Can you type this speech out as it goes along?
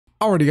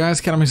Alrighty guys,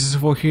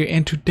 CatMaster here,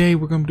 and today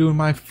we're going to be doing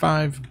my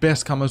 5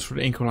 best combos for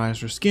the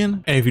Equalizer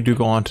skin. And if you do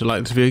go on to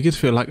like this video, get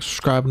to like,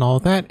 subscribe and all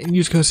of that, and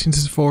use code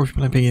SIN64 if you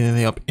plan to pick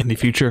anything up in the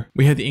future.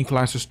 We have the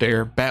Equalizer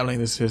Stair battling.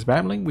 This is his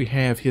battling. We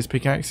have his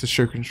pickaxe, his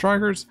Shuriken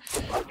Strikers.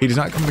 He does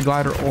not come with a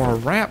glider or a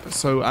wrap,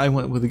 so I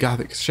went with the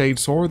Gothic Shade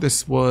Sword.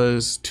 This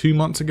was 2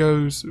 months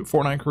ago's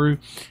Fortnite crew.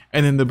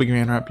 And then the Big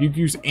Man wrap. You can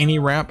use any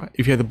wrap.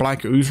 If you had the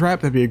Black Ooze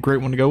wrap, that'd be a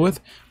great one to go with.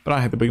 But I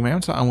had the Big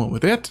Man, so I went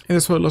with it. And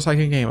that's what it looks like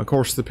in game. Of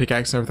course, the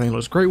pickaxe and everything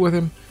looks great with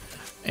him.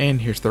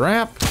 And here's the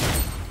wrap.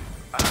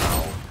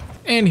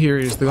 And here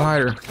is the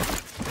glider.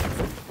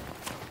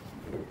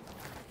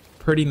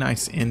 Pretty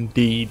nice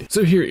indeed.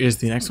 So here is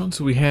the next one.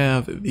 So we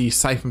have the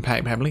Siphon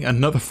Pack battling,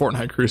 another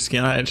Fortnite crew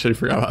skin. I actually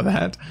forgot about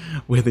that.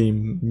 With the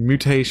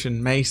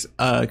mutation mace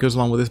goes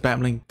along with this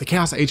battling. The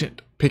Chaos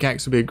Agent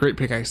pickaxe would be a great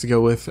pickaxe to go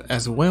with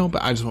as well,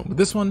 but I just went with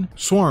this one.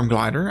 Swarm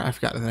glider, I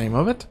forgot the name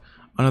of it.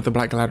 Another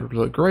black glider would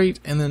look great.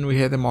 And then we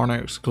have the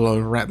Monarch's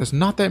Glow wrap. There's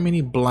not that many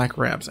black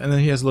wraps, and then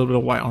he has a little bit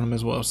of white on him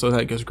as well, so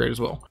that goes great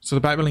as well. So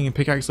the battling and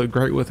pickaxe look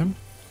great with him.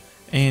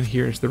 And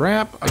here's the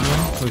wrap.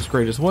 Again, looks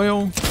great as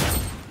well.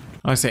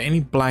 Like I say, any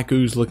black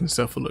ooze looking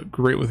stuff will look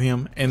great with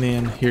him. And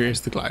then here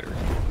is the glider.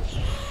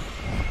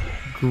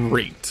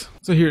 Great.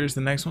 So here's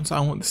the next one. So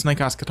I want the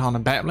Snake Eyes Katana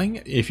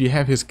battling. If you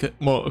have his,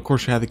 well, of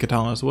course you have the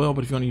katana as well,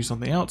 but if you want to use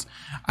something else,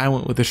 I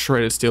went with the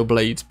Shredded Steel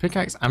Blades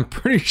pickaxe. I'm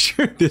pretty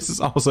sure this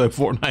is also a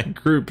Fortnite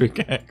crew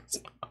pickaxe.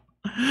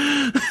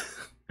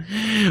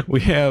 We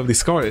have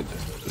the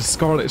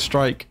Scarlet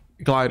Strike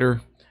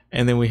glider,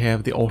 and then we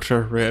have the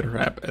Ultra Red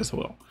wrap as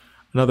well.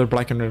 Another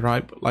black and red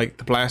wrap, like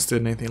the Blasted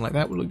and anything like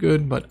that would look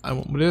good, but I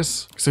went with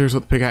this. So here's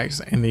what the pickaxe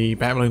and the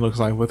battling looks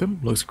like with him.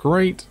 Looks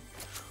great.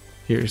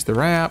 Here's the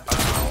wrap.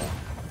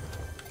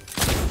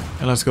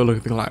 And let's go look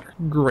at the glider.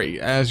 Great,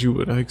 as you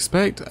would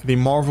expect. The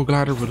Marvel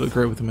glider would look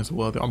great with him as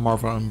well, the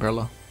Marvel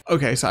umbrella.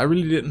 Okay, so I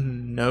really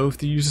didn't know if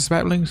to use this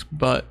battlings,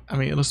 but I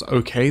mean, it looks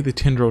okay. The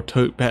Tendril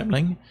Tote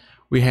battling.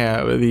 We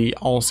have the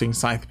All-Seeing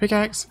Scythe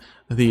pickaxe,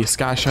 the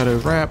Sky Shadow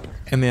wrap,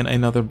 and then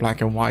another black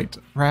and white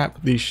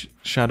wrap, the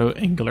Shadow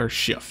Angular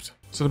Shift.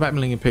 So the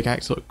battling and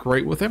pickaxe look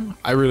great with him.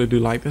 I really do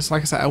like this.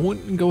 Like I said, I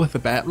wouldn't go with the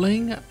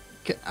battling.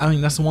 I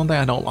mean, that's the one thing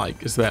I don't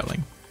like is the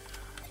battling.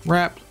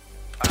 Wrap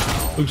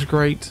looks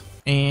great.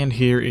 And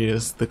here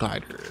is the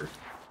glider.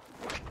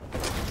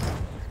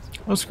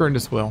 Looks great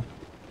as well.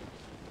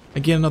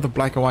 Again, another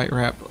black and white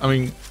wrap. I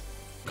mean,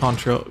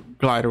 Contra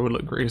glider would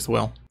look great as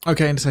well.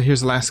 Okay, and so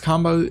here's the last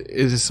combo.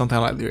 Is this something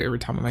I like to do every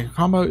time I make a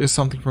combo? Is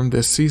something from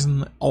this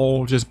season,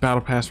 all just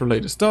Battle Pass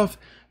related stuff.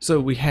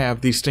 So we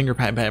have the Stinger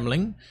Pack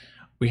battling.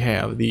 We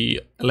have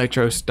the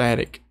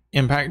Electrostatic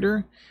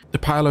Impactor, the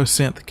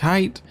Pylosynth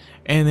Kite,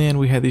 and then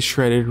we have the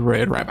Shredded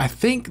Red wrap. I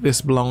think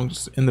this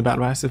belongs in the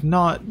Battle Pass. If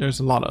not, there's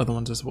a lot of other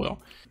ones as well.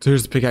 So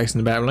here's the pickaxe and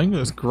the battling. It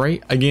was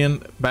great.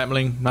 Again,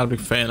 battling, not a big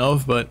fan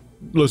of, but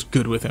looks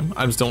good with him.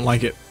 I just don't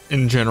like it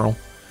in general.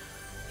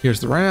 Here's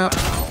the wrap.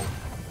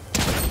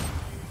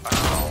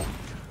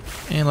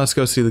 And let's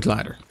go see the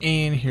glider.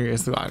 And here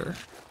is the glider.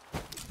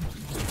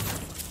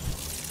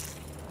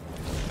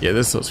 Yeah,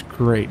 this looks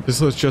great.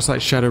 This looks just like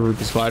Shadow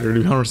Ruby's glider,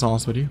 to be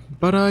honest with you.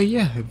 But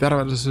yeah, that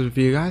about this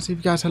video, guys. If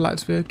you guys have liked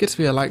this video, get this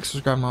video a like,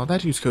 subscribe, and all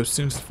that. Use code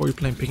SIN64 before you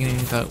plan picking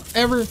anything out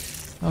ever.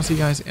 I'll see you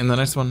guys in the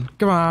next one.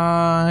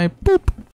 Goodbye. Boop.